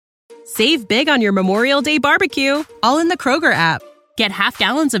Save big on your Memorial Day barbecue, all in the Kroger app. Get half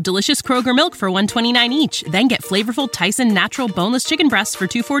gallons of delicious Kroger milk for $1.29 each. Then get flavorful Tyson natural boneless chicken breasts for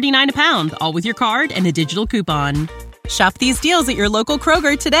 $2.49 a pound, all with your card and a digital coupon. Shop these deals at your local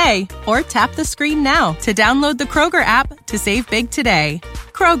Kroger today, or tap the screen now to download the Kroger app to save big today.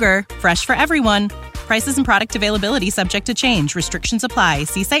 Kroger, fresh for everyone. Prices and product availability subject to change. Restrictions apply.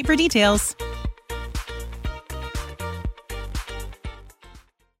 See site for details.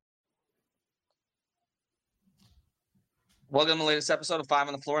 Welcome to the latest episode of Five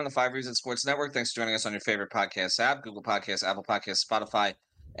on the Floor on the Five Reasons Sports Network. Thanks for joining us on your favorite podcast app, Google Podcasts, Apple Podcasts, Spotify,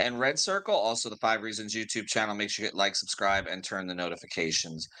 and Red Circle. Also, the Five Reasons YouTube channel. Make sure you hit like, subscribe, and turn the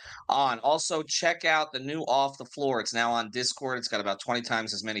notifications on. Also, check out the new Off the Floor. It's now on Discord. It's got about 20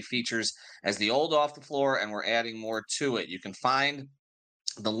 times as many features as the old Off the Floor, and we're adding more to it. You can find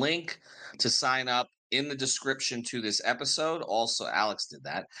the link to sign up in the description to this episode. Also, Alex did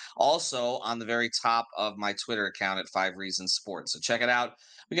that. Also, on the very top of my Twitter account at Five Reasons Sports. So check it out.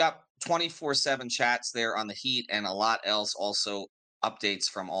 We got 24/7 chats there on the Heat and a lot else. Also, updates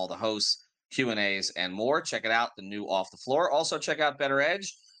from all the hosts, Q&As, and more. Check it out, the new Off the Floor. Also, check out Better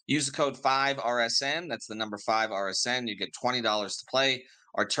Edge. Use the code 5RSN. That's the number 5RSN. You get $20 to play.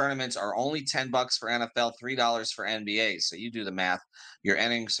 Our tournaments are only $10 for NFL, $3 for NBA. So you do the math. You're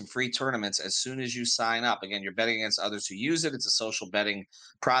entering some free tournaments as soon as you sign up. Again, you're betting against others who use it. It's a social betting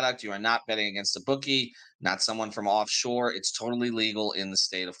product. You are not betting against a bookie, not someone from offshore. It's totally legal in the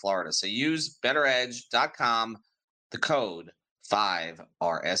state of Florida. So use betteredge.com, the code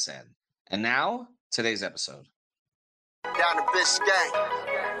 5RSN. And now, today's episode. Down to Biscayne.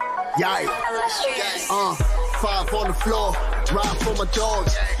 Yikes. Five on the floor, ride for my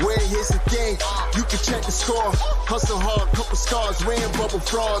dogs. Where here's the thing, you can check the score. Hustle hard, couple scars, wearing bubble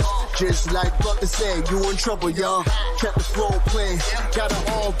flaws. Just like Butler said, you in trouble, y'all. Kept the floor playing, got it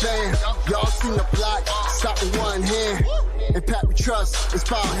all banned. Y'all seen the block, stop with one hand. And Pat we trust, it's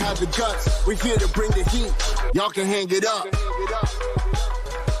power, have the guts. We're here to bring the heat, y'all can hang it up.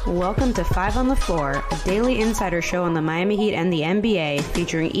 Welcome to Five on the Floor, a daily insider show on the Miami Heat and the NBA,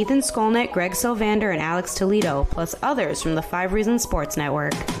 featuring Ethan Skolnick, Greg Sylvander, and Alex Toledo, plus others from the Five Reasons Sports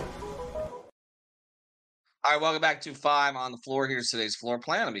Network. All right, welcome back to Five on the Floor. Here's today's floor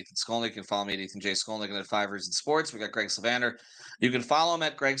plan. I'm Ethan Skolnick. You can follow me at Ethan J. Skolnick at Five Reasons Sports. We got Greg Sylvander. You can follow him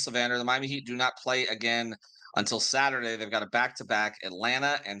at Greg Sylvander. The Miami Heat do not play again until Saturday. They've got a back-to-back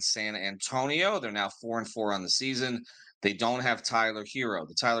Atlanta and San Antonio. They're now 4-4 on the season. They don't have Tyler Herro.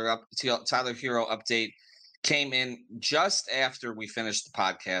 The Tyler Herro update came in just after we finished the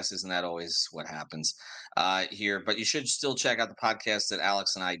podcast. Isn't that always what happens here? But you should still check out the podcast that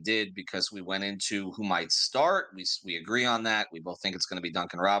Alex and I did, because we went into who might start. We agree on that. We both think it's going to be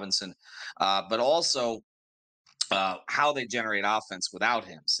Duncan Robinson, but also how they generate offense without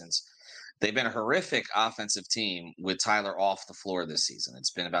him, since they've been a horrific offensive team with Tyler off the floor this season. It's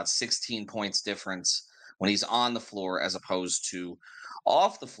been about 16 points difference when he's on the floor as opposed to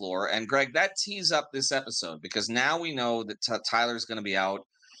off the floor. And Greg, that tees up this episode, because now we know that Tyler's going to be out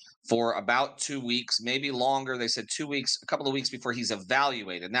for about 2 weeks, maybe longer. They said 2 weeks, a couple of weeks before he's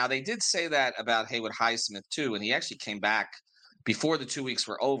evaluated. Now, they did say that about Haywood Highsmith too, and he actually came back before the 2 weeks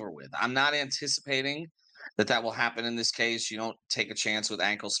were over with. I'm not anticipating that will happen in this case. You don't take a chance with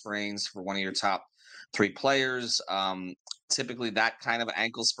ankle sprains for one of your top three players. Typically, that kind of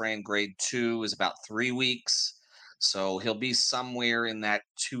ankle sprain, grade 2, is about 3 weeks. So he'll be somewhere in that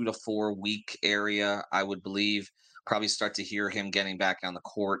 2 to 4 week area, I would believe. Probably start to hear him getting back on the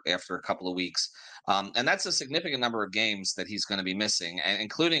court after a couple of weeks. And that's a significant number of games that he's going to be missing, and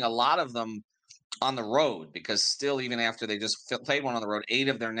including a lot of them on the road, because still, even after they just played one on the road, 8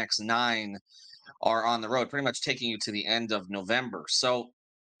 of their next 9 are on the road, pretty much taking you to the end of November. So,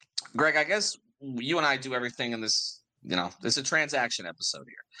 Greg, I guess you and I do everything in this. This is a transaction episode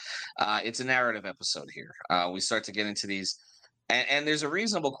here. It's a narrative episode here. We start to get into these, and there's a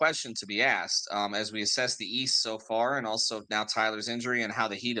reasonable question to be asked as we assess the East so far, and also now Tyler's injury and how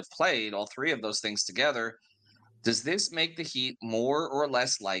the Heat have played, all three of those things together. Does this make the Heat more or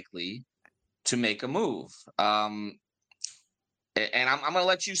less likely to make a move? And I'm going to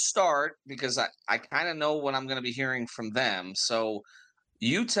let you start, because I kind of know what I'm going to be hearing from them. So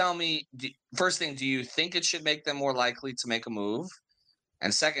you tell me, first thing, do you think it should make them more likely to make a move?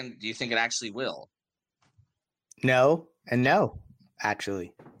 And second, do you think it actually will? No and no,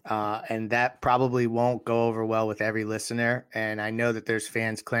 actually. And that probably won't go over well with every listener. And I know that there's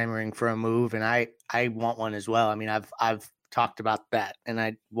fans clamoring for a move, and I want one as well. I mean, I've talked about that, and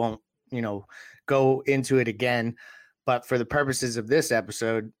I won't, go into it again. But for the purposes of this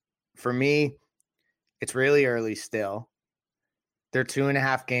episode, for me, it's really early still. They're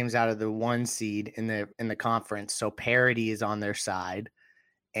 2.5 games out of the 1 seed in the conference, so parity is on their side.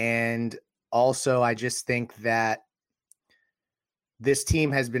 And also, I just think that this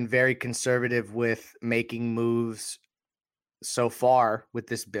team has been very conservative with making moves so far with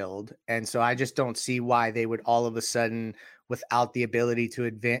this build. And so I just don't see why they would all of a sudden, without the ability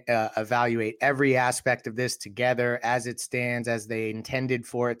to evaluate every aspect of this together as it stands, as they intended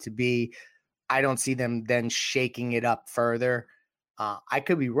for it to be, I don't see them then shaking it up further. I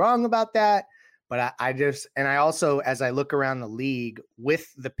could be wrong about that, but I also, as I look around the league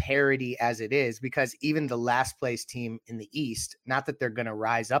with the parity as it is, because even the last place team in the East, not that they're going to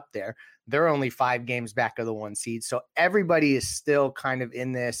rise up there, they're only 5 games back of the 1 seed. So everybody is still kind of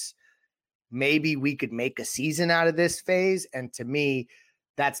in this, maybe we could make a season out of this phase. And to me,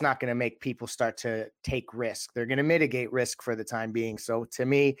 that's not going to make people start to take risk. They're going to mitigate risk for the time being. So to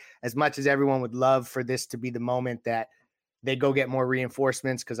me, as much as everyone would love for this to be the moment that they go get more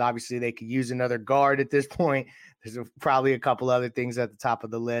reinforcements, because obviously they could use another guard at this point, there's probably a couple other things at the top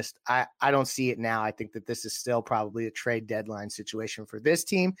of the list. I don't see it now. I think that this is still probably a trade deadline situation for this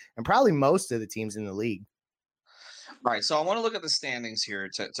team and probably most of the teams in the league. All right, so I want to look at the standings here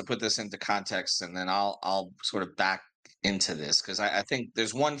to put this into context, and then I'll sort of back into this, because I think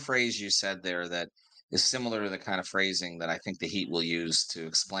there's one phrase you said there that is similar to the kind of phrasing that I think the Heat will use to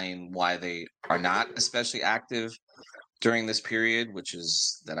explain why they are not especially active during this period, which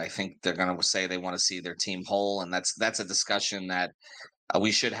is that I think they're going to say they want to see their team whole, and that's a discussion that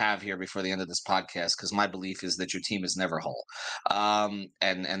we should have here before the end of this podcast, because my belief is that your team is never whole,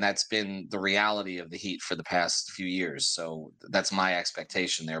 and that's been the reality of the Heat for the past few years. So that's my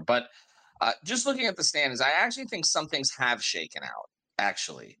expectation there. But just looking at the standings, I actually think some things have shaken out.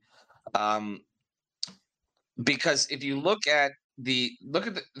 Actually, because if you look at the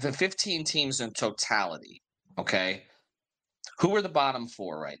 15 teams in totality, okay, who are the bottom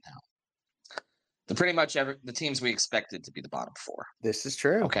 4 right now? Pretty much the teams we expected to be the bottom 4. This is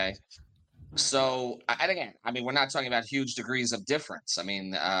true. Okay. So, and again, I mean, we're not talking about huge degrees of difference. I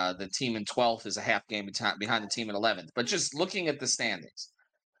mean, the team in 12th is a half game behind the team in 11th. But just looking at the standings,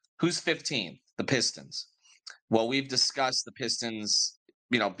 who's 15th? The Pistons. Well, we've discussed the Pistons,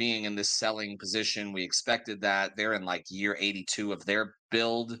 being in this selling position. We expected that. They're in like year 82 of their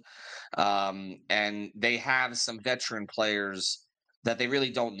build. And they have some veteran players that they really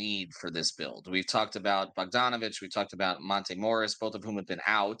don't need for this build. We've talked about Bogdanovich. We talked about Monte Morris, both of whom have been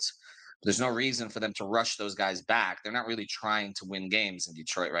out. There's no reason for them to rush those guys back. They're not really trying to win games in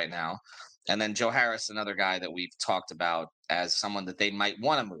Detroit right now. And then Joe Harris, another guy that we've talked about as someone that they might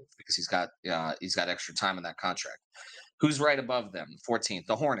want to move because he's got extra time in that contract. Who's right above them? 14th,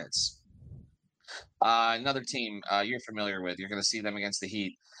 the Hornets. Another team you're familiar with. You're going to see them against the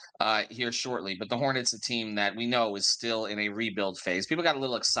Heat here shortly. But the Hornets, a team that we know is still in a rebuild phase. People got a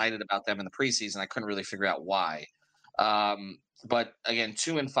little excited about them in the preseason. I couldn't really figure out why. But again,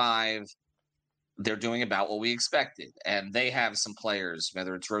 2-5, they're doing about what we expected. And they have some players,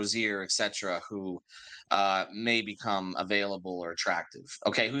 whether it's Rozier, etc., who may become available or attractive.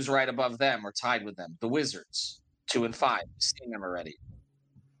 Okay, who's right above them or tied with them? The Wizards, 2-5. We've seen them already.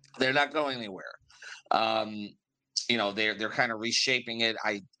 They're not going anywhere. They're kind of reshaping it.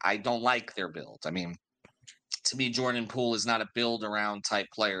 I don't like their build. I mean, to me, Jordan Poole is not a build around type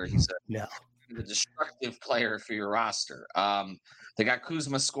player. He's a destructive player for your roster. They got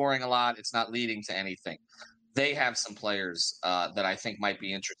Kuzma scoring a lot. It's not leading to anything. They have some players that I think might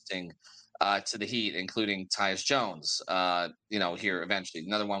be interesting to the Heat, including Tyus Jones, here eventually.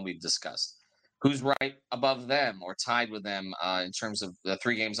 Another one we've discussed. Who's right above them or tied with them in terms of the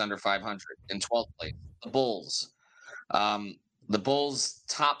 3 games under 500 in 12th place? The Bulls. The Bulls'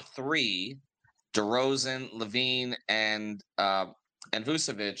 top 3, DeRozan, Levine, and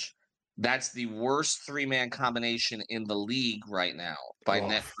Vucevic. That's the worst 3-man combination in the league right now by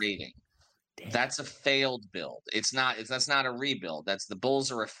net rating. Damn. That's a failed build. That's not a rebuild. The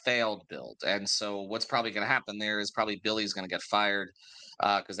Bulls are a failed build. And so what's probably going to happen there is probably Billy's going to get fired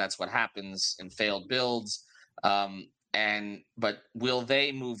because that's what happens in failed builds. But will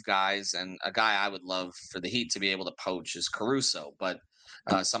they move guys? And a guy I would love for the Heat to be able to poach is Caruso, but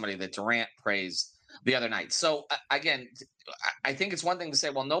somebody that Durant praised the other night. So again, I think it's one thing to say,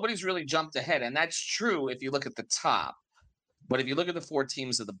 well, nobody's really jumped ahead. And that's true if you look at the top. But if you look at the 4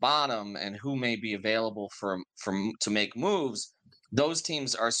 teams at the bottom and who may be available to make moves, those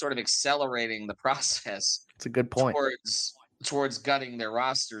teams are sort of accelerating the process. It's a good point. Towards gutting their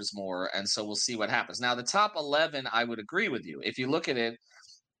rosters more. And so we'll see what happens. Now, the top 11, I would agree with you. If you look at it,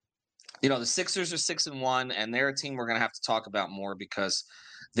 the Sixers are 6-1, and they're a team we're going to have to talk about more because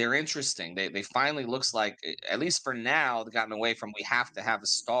they're interesting. They finally looks like, at least for now, they've gotten away from we have to have the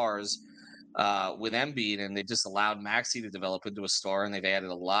stars with Embiid, and they just allowed Maxey to develop into a star, and they've added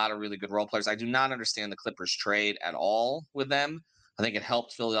a lot of really good role players. I do not understand the Clippers trade at all with them. I think it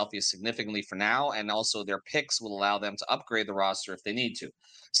helped Philadelphia significantly for now, and also their picks will allow them to upgrade the roster if they need to.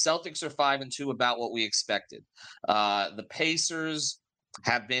 Celtics are 5-2, about what we expected. The Pacers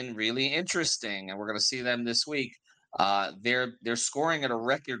have been really interesting, and we're going to see them this week. They're scoring at a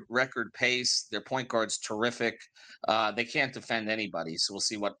record pace. Their point guard's terrific. They can't defend anybody, so we'll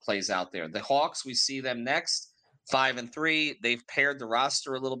see what plays out there. The Hawks, we see them next, 5-3. They've paired the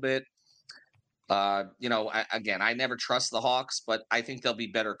roster a little bit. Again, I never trust the Hawks, but I think they'll be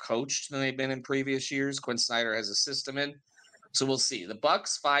better coached than they've been in previous years. Quinn Snyder has a system in, so we'll see. The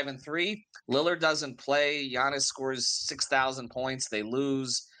Bucks 5-3. Lillard doesn't play. Giannis scores 6,000 points. They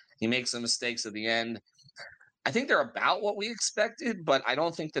lose. He makes some mistakes at the end. I think they're about what we expected, but I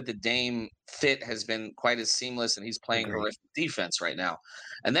don't think that the Dame fit has been quite as seamless, and he's playing horrific defense right now.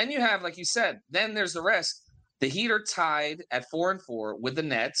 And then you have, like you said, then there's the rest. The Heat are tied at 4-4 with the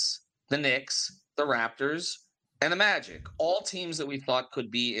Nets, the Knicks, the Raptors, and the Magic. All teams that we thought could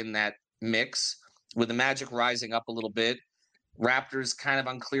be in that mix, with the Magic rising up a little bit. Raptors kind of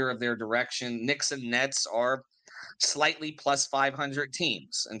unclear of their direction. Knicks and Nets are slightly plus 500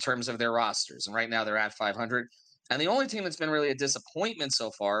 teams in terms of their rosters. And right now they're at 500. And the only team that's been really a disappointment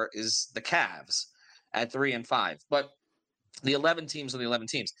so far is the Cavs at 3-5. But the 11 teams are the 11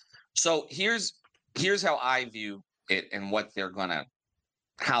 teams. So here's how I view it and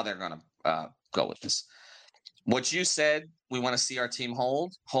how they're gonna go with this. What you said, we want to see our team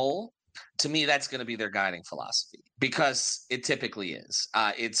whole. To me, that's going to be their guiding philosophy, because it typically is.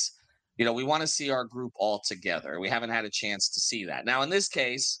 We want to see our group all together. We haven't had a chance to see that. Now, in this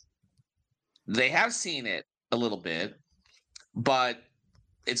case, they have seen it a little bit, but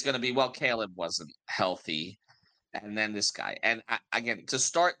it's going to be, Caleb wasn't healthy, and then this guy. And again, to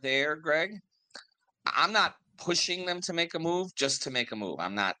start there, Greg, I'm not pushing them to make a move just to make a move.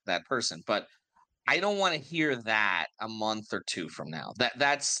 I'm not that person, but I don't want to hear that a month or two from now.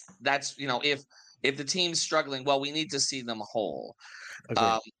 That's if the team's struggling, we need to see them whole.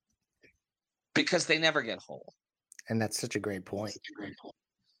 Because they never get whole. And that's such a great point.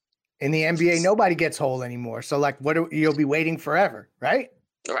 In the NBA, nobody gets whole anymore. So you'll be waiting forever, right?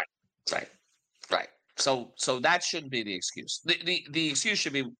 Right. So that shouldn't be the excuse. The excuse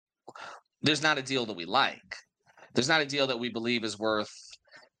should be, there's not a deal that we like. There's not a deal that we believe is worth,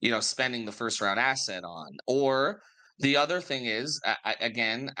 spending the first round asset on. Or the other thing is,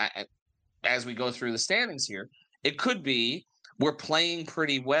 as we go through the standings here, it could be we're playing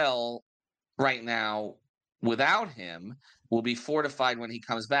pretty well right now without him. We'll be fortified when he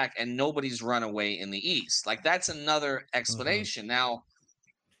comes back, and nobody's run away in the East. That's another explanation. Now,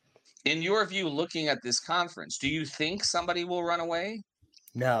 in your view, looking at this conference, do you think somebody will run away?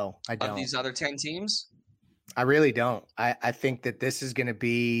 No, I don't. Of these other 10 teams? I really don't. I think that this is going to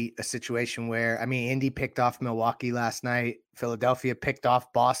be a situation where, Indy picked off Milwaukee last night. Philadelphia picked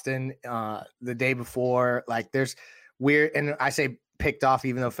off Boston the day before. There's weird, and I say picked off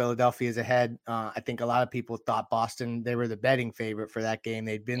even though Philadelphia is ahead. I think a lot of people thought Boston, they were the betting favorite for that game.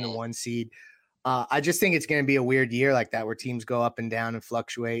 They'd been the 1 seed. I just think it's going to be a weird year like that, where teams go up and down and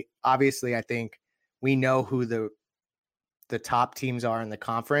fluctuate. Obviously, I think we know who the top teams are in the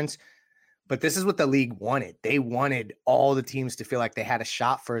conference. But this is what the league wanted. They wanted all the teams to feel like they had a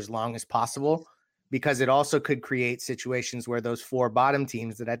shot for as long as possible, because it also could create situations where those 4 bottom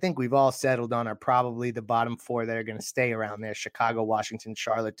teams that I think we've all settled on are probably the bottom 4 that are going to stay around there: Chicago, Washington,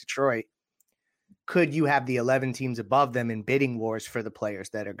 Charlotte, Detroit. Could you have the 11 teams above them in bidding wars for the players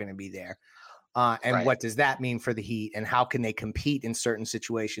that are going to be there? What does that mean for the Heat, and how can they compete in certain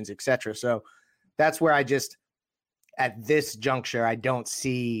situations, et cetera? So that's where at this juncture, I don't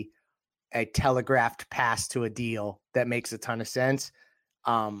see a telegraphed pass to a deal that makes a ton of sense.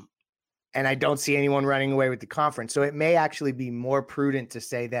 And I don't see anyone running away with the conference. So it may actually be more prudent to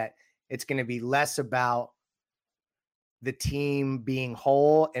say that it's going to be less about the team being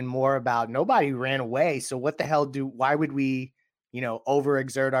whole and more about nobody ran away. So what the hell why would we,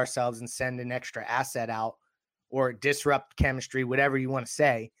 overexert ourselves and send an extra asset out or disrupt chemistry, whatever you want to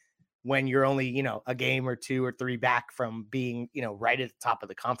say, when you're only, a game or 2 or 3 back from being, right at the top of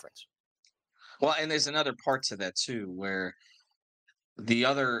the conference. Well, and there's another part to that too, where the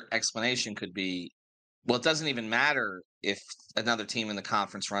other explanation could be, it doesn't even matter if another team in the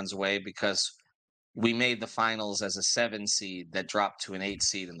conference runs away, because we made the finals as a 7 seed that dropped to an 8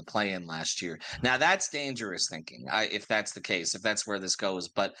 seed in the play-in last year. Now, that's dangerous thinking, if that's the case, if that's where this goes.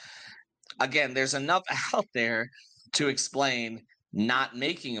 But again, there's enough out there to explain not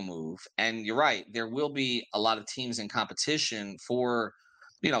making a move. And you're right, there will be a lot of teams in competition for,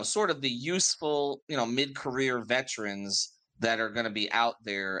 sort of the useful, mid-career veterans that are going to be out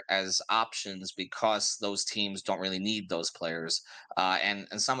there as options because those teams don't really need those players. And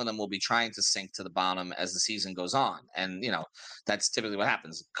some of them will be trying to sink to the bottom as the season goes on. And, that's typically what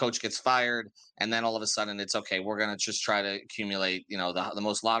happens. Coach gets fired, and then all of a sudden it's okay. We're going to just try to accumulate, the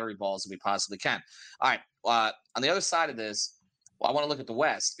most lottery balls that we possibly can. All right. On the other side of this, I want to look at the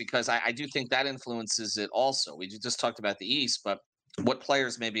West because I do think that influences it also. We just talked about the East, but what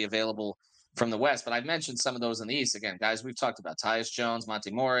players may be available from the West? But I mentioned some of those in the East. Again, guys, we've talked about Tyus Jones,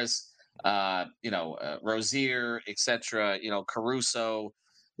 Monte Morris, Rozier, etc. Caruso,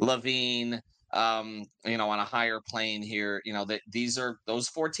 Levine. On a higher plane here, that those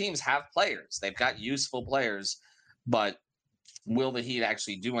four teams have players. They've got useful players, but will the Heat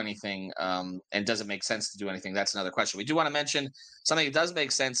actually do anything? And does it make sense to do anything? That's another question. We do want to mention something that does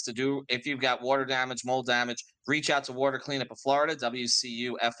make sense to do. If you've got water damage, mold damage, reach out to Water Cleanup of Florida,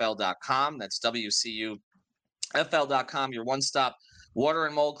 WCUFL.com. That's WCUFL.com, your one-stop water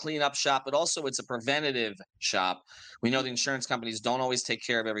and mold cleanup shop, but also it's a preventative shop. We know the insurance companies don't always take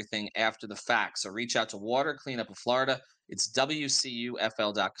care of everything after the fact. So reach out to Water Cleanup of Florida. It's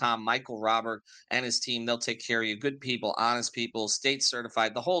WCUFL.com. Michael Robert and his team, they'll take care of you. Good people, honest people, state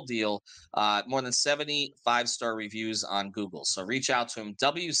certified, the whole deal. More than 70 5-star reviews on Google. So reach out to him,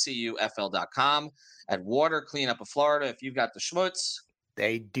 WCUFL.com at Water Cleanup of Florida. If you've got the schmutz,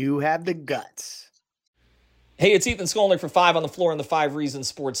 they do have the guts. Hey, it's Ethan Skolnick for 5 on the Floor on the 5 Reasons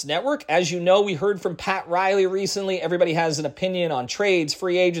Sports Network. As you know, we heard from Pat Riley recently. Everybody has an opinion on trades,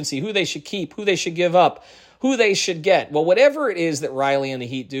 free agency, who they should keep, who they should give up, who they should get. Well, whatever it is that Riley and the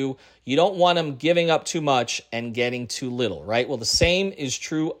Heat do, you don't want them giving up too much and getting too little, right? Well, the same is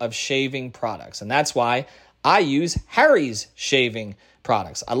true of shaving products, and that's why I use Harry's shaving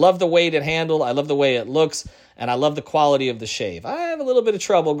products. I love the weight it handles, I love the way it looks, and I love the quality of the shave. I have a little bit of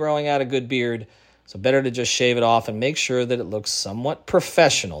trouble growing out a good beard, so better to just shave it off and make sure that it looks somewhat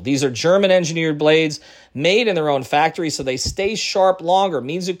professional. These are German-engineered blades made in their own factory, so they stay sharp longer. It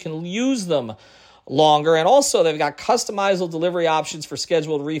means you can use them longer. And also, they've got customizable delivery options for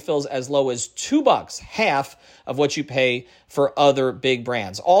scheduled refills as low as $2, half of what you pay for other big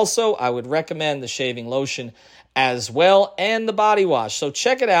brands. Also, I would recommend the shaving lotion as well and the body wash. So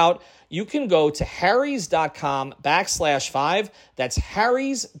check it out. You can go to harrys.com/5. That's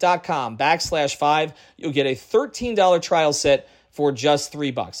harrys.com/5. You'll get a $13 trial set for just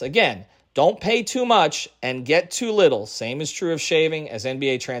 $3. Again, don't pay too much and get too little. Same is true of shaving as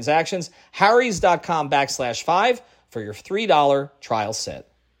NBA transactions. harrys.com/5 for your $3 trial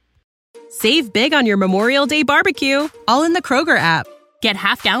set. Save big on your Memorial Day barbecue, all in the Kroger app. Get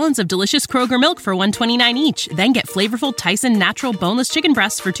half gallons of delicious Kroger milk for $1.29 each. Then get flavorful Tyson natural boneless chicken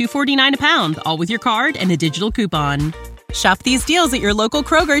breasts for $2.49 a pound, all with your card and a digital coupon. Shop these deals at your local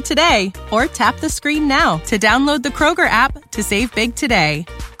Kroger today, or tap the screen now to download the Kroger app to save big today.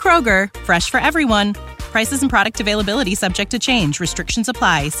 Kroger, fresh for everyone. Prices and product availability subject to change. Restrictions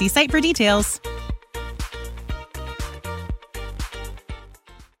apply. See site for details.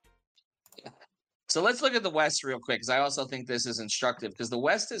 So let's look at the West real quick, because I also think this is instructive, because the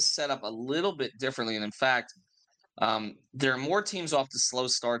West is set up a little bit differently. And in fact, there are more teams off to slow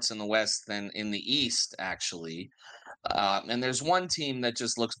starts in the West than in the East, actually. And there's one team that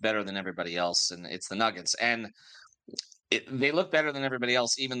just looks better than everybody else, and it's the Nuggets. And they look better than everybody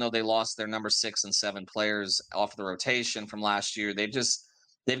else, even though they lost their number 6 and 7 players off the rotation from last year.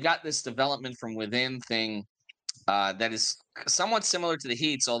 They've got this development from within thing that is somewhat similar to the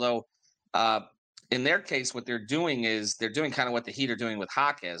Heat's, although in their case, what they're doing is they're doing kind of what the Heat are doing with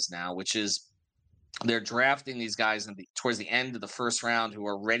Jaquez now, which is they're drafting these guys towards the end of the first round who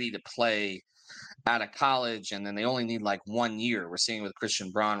are ready to play out of college, and then they only need like 1 year. We're seeing with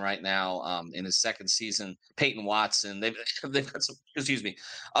Christian Braun right now in his second season, Peyton Watson. They've got some,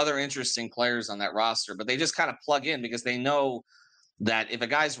 other interesting players on that roster, but they just kind of plug in because they know that if a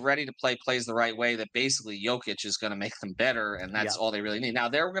guy's ready to play, plays the right way, that basically Jokic is going to make them better, and that's all they really need. Now,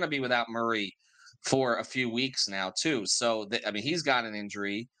 they're going to be without Murray for a few weeks now, too. So, he's got an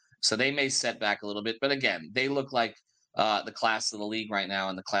injury, so they may set back a little bit. But again, they look like the class of the league right now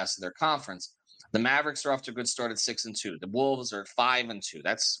and the class of their conference. The Mavericks are off to a good start at 6-2. The Wolves are at 5-2.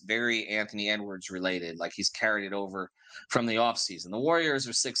 That's very Anthony Edwards related. Like he's carried it over from the offseason. The Warriors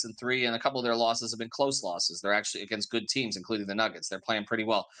are 6-3, and a couple of their losses have been close losses. They're actually against good teams, including the Nuggets. They're playing pretty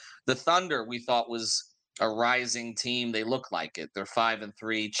well. The Thunder, we thought was a rising team. They look like it. They're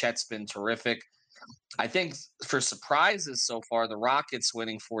 5-3. Chet's been terrific. I think for surprises so far, the Rockets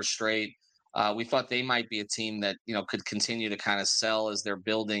winning 4 straight We thought they might be a team that, could continue to kind of sell as they're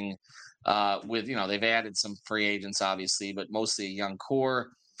building with, they've added some free agents, obviously, but mostly a young core.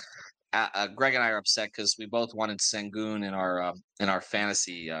 Greg and I are upset because we both wanted Sengun in our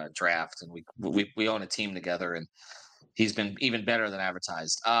fantasy draft, and we own a team together, and he's been even better than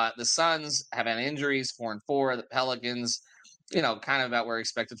advertised. The Suns have had injuries, 4-4. The Pelicans, kind of about where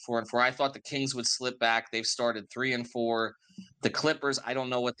expected, 4-4. I thought the Kings would slip back. They've started 3-4. The Clippers, I don't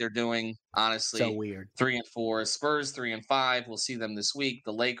know what they're doing, honestly. So weird. 3-4. Spurs 3-5. We'll see them this week.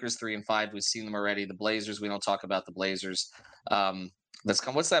 The Lakers 3-5. We've seen them already. The Blazers, we don't talk about the Blazers.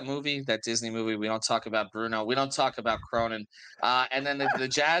 What's that movie? That Disney movie? We don't talk about Bruno. We don't talk about Cronin. And then the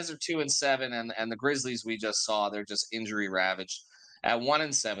Jazz are 2-7, and the Grizzlies we just saw, they're just injury ravaged at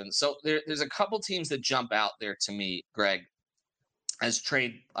 1-7. So there's a couple teams that jump out there to me, Greg, as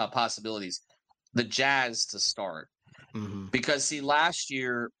trade possibilities. The Jazz to start, because see, last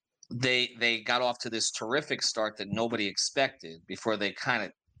year they got off to this terrific start that nobody expected before they kind of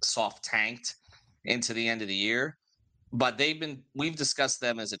soft tanked into the end of the year. But we've discussed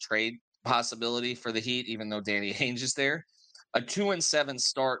them as a trade possibility for the Heat, even though Danny Ainge is there. A 2-7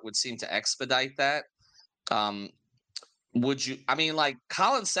 start would seem to expedite that. Colin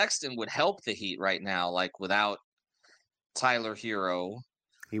Sexton would help the Heat right now, like without Tyler Herro,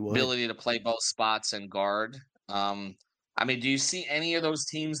 ability to play both spots and guard. Do you see any of those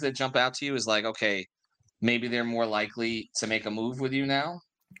teams that jump out to you as like, okay, maybe they're more likely to make a move with you now?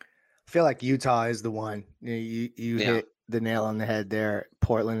 I feel like Utah is the one. You hit the nail on the head there.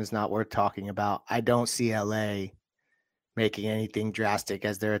 Portland is not worth talking about. I don't see LA making anything drastic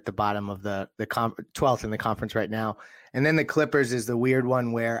as they're at the bottom of the 12th in the conference right now. And then the Clippers is the weird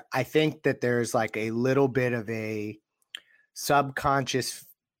one where I think that there's like a little bit of a subconscious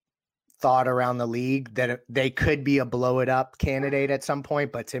thought around the league that they could be a blow it up candidate at some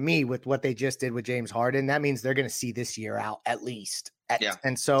point. But to me, with what they just did with James Harden, that means they're going to see this year out at least.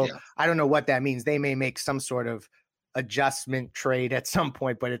 And so I don't know what that means. They may make some sort of adjustment trade at some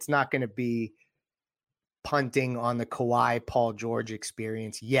point, but it's not going to be punting on the Kawhi, Paul George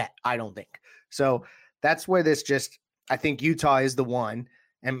experience yet, I don't think. So that's where I think Utah is the one,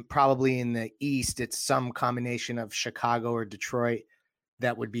 and probably in the East, it's some combination of Chicago or Detroit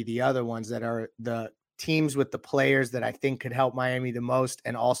that would be the other ones that are the teams with the players that I think could help Miami the most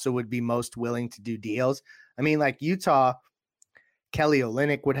and also would be most willing to do deals. Like Utah, Kelly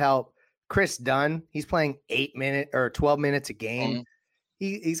Olynyk would help. Chris Dunn, he's playing 12 minutes a game.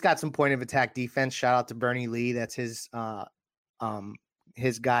 He's got some point of attack defense. Shout out to Bernie Lee. That's his guy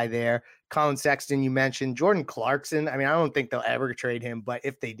there. Colin Sexton, you mentioned. Jordan Clarkson. I don't think they'll ever trade him, but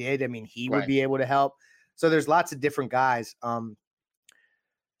if they did, he would be able to help. So there's lots of different guys.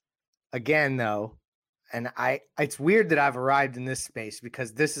 Again, though, and it's weird that I've arrived in this space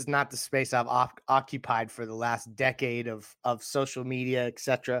because this is not the space I've occupied for the last decade of social media,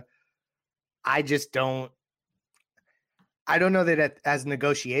 etc. I don't know that as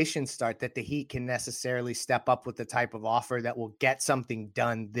negotiations start that the Heat can necessarily step up with the type of offer that will get something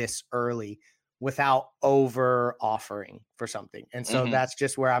done this early without over offering for something. And so that's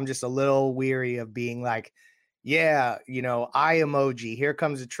just where I'm just a little weary of being like, eye emoji, here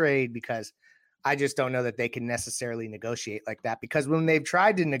comes a trade, because I just don't know that they can necessarily negotiate like that, because when they've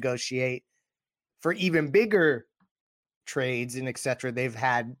tried to negotiate for even bigger trades and et cetera, they've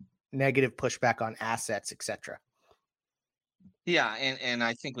had negative pushback on assets, et cetera. Yeah, and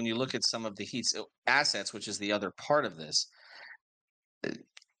I think when you look at some of the Heat's assets, which is the other part of this,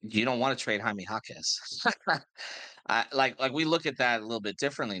 you don't want to trade Jaime Jaquez. We look at that a little bit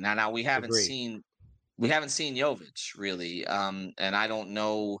differently now. Now we haven't seen Jovic really, and I don't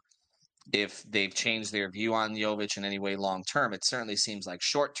know if they've changed their view on Jovic in any way long term. It certainly seems like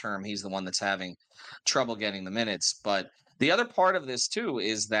short term he's the one that's having trouble getting the minutes. But the other part of this too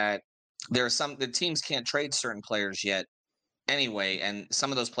is that the teams can't trade certain players yet anyway, and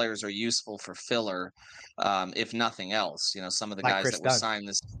some of those players are useful for filler, if nothing else. Some of the guys that were signed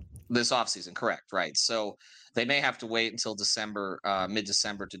this offseason, correct, right? So they may have to wait until December,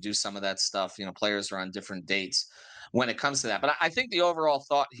 mid-December, to do some of that stuff. Players are on different dates when it comes to that. But I think the overall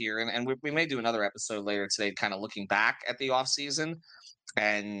thought here, and we may do another episode later today, kind of looking back at the offseason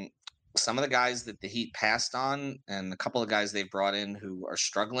and some of the guys that the Heat passed on and a couple of guys they've brought in who are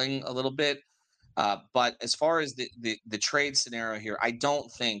struggling a little bit. But as far as the trade scenario here, I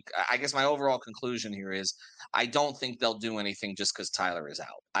guess my overall conclusion here is I don't think they'll do anything just because Tyler is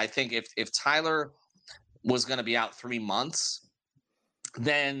out. I think if Tyler was going to be out 3 months,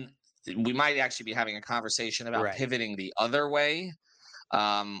 then we might actually be having a conversation about pivoting the other way.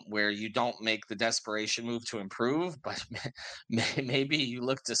 where you don't make the desperation move to improve, but maybe you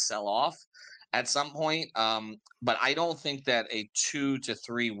look to sell off at some point. But I don't think that a 2 to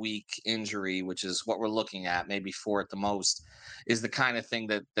 3 week injury, which is what we're looking at, maybe 4 at the most, is the kind of thing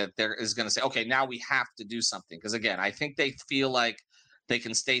that there is going to say, okay, now we have to do something. Because again, I think they feel like they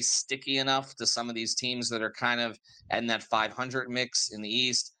can stay sticky enough to some of these teams that are kind of in that 500 mix in the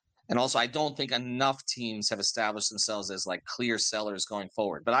East. And also, I don't think enough teams have established themselves as like clear sellers going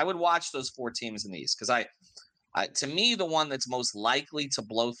forward. But I would watch those 4 teams in the East because to me, the one that's most likely to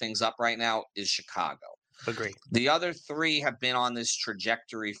blow things up right now is Chicago. Agree. The other 3 have been on this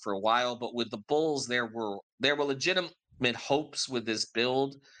trajectory for a while, but with the Bulls, there were legitimate hopes with this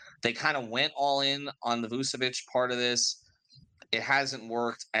build. They kind of went all in on the Vucevic part of this. It hasn't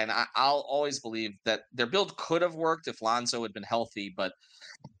worked, and I'll always believe that their build could have worked if Lonzo had been healthy, but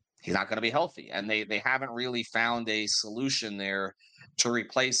he's not going to be healthy, and they haven't really found a solution there to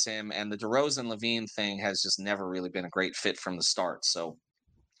replace him, and the DeRozan-Levine thing has just never really been a great fit from the start. So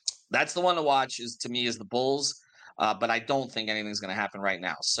that's the one to watch is the Bulls, but I don't think anything's going to happen right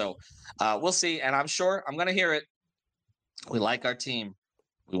now. So we'll see, and I'm sure I'm going to hear it. We like our team.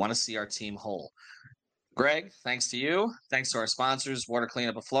 We want to see our team whole. Greg, thanks to you. Thanks to our sponsors, Water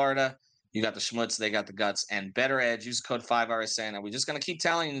Cleanup of Florida. You got the schmutz, they got the guts, and Better Edge. Use code 5RSN. And we're just going to keep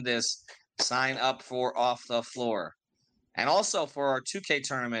telling you this. Sign up for Off the Floor. And also for our 2K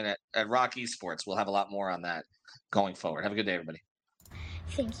tournament at Rock Esports. We'll have a lot more on that going forward. Have a good day, everybody.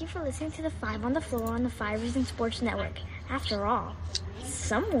 Thank you for listening to the 5 on the Floor on the 5 Reasons Sports Network. After all,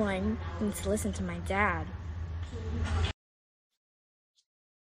 someone needs to listen to my dad.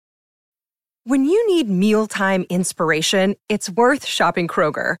 When you need mealtime inspiration, it's worth shopping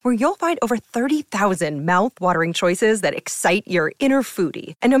Kroger, where you'll find over 30,000 mouth-watering choices that excite your inner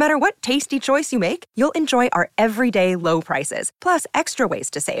foodie. And no matter what tasty choice you make, you'll enjoy our everyday low prices, plus extra ways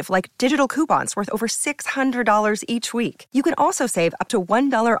to save, like digital coupons worth over $600 each week. You can also save up to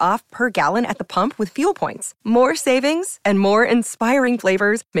 $1 off per gallon at the pump with fuel points. More savings and more inspiring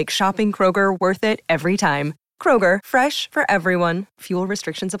flavors make shopping Kroger worth it every time. Kroger, fresh for everyone. Fuel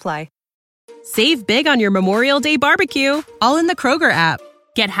restrictions apply. Save big on your Memorial Day barbecue, all in the Kroger app.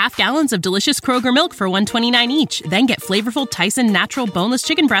 Get half gallons of delicious Kroger milk for $1.29 each. Then get flavorful Tyson natural boneless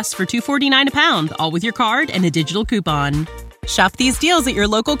chicken breasts for $2.49 a pound, all with your card and a digital coupon. Shop these deals at your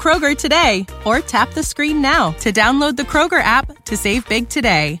local Kroger today, or tap the screen now to download the Kroger app to save big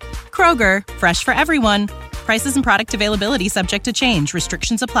today. Kroger, fresh for everyone. Prices and product availability subject to change.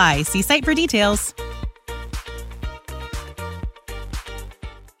 Restrictions apply. See site for details.